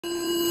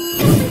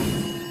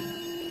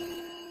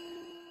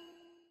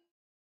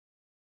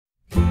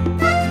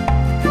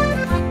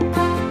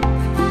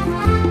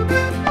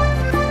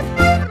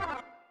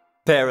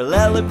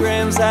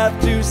Parallelograms have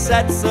two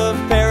sets of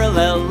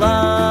parallel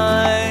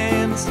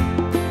lines.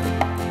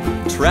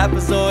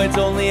 Trapezoids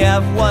only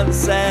have one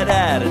set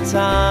at a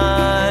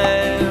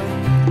time.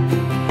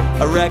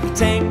 A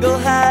rectangle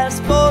has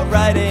four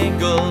right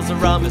angles. A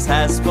rhombus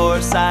has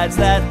four sides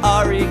that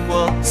are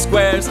equal.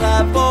 Squares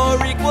have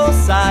four equal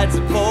sides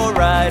and four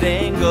right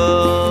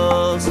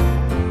angles.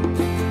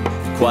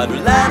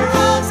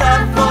 Quadrilaterals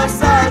have four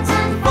sides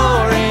and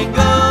four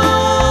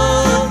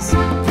angles.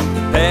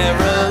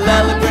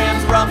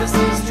 Parallelograms,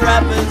 rhombuses,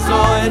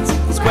 trapezoids,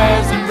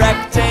 squares and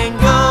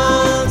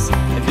rectangles.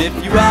 And if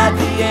you add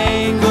the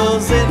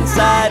angles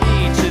inside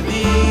each of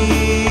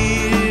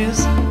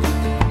these,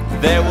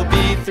 there will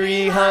be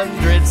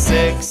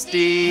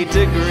 360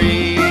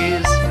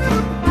 degrees.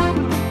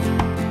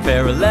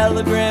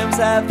 Parallelograms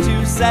have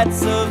two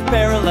sets of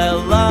parallel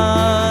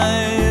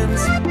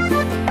lines.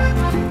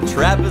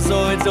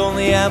 Trapezoids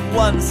only have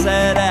one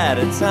set at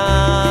a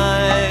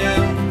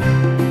time.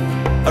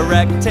 A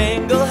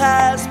rectangle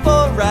has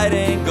four right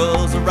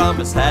angles. A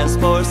rhombus has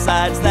four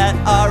sides that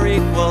are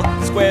equal.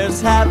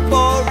 Squares have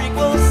four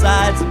equal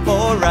sides and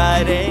four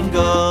right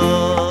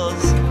angles.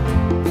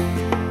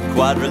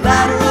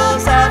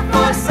 Quadrilaterals have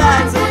four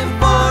sides and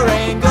four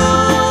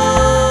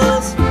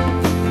angles.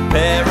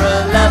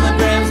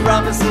 Parallelograms,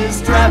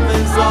 rhombuses,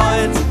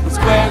 trapezoids,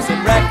 squares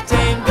and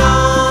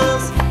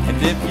rectangles. And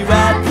if you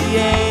add the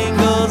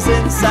angles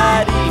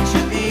inside each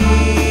of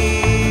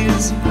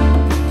these,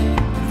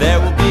 there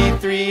will be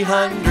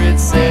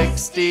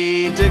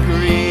 360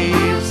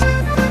 degrees.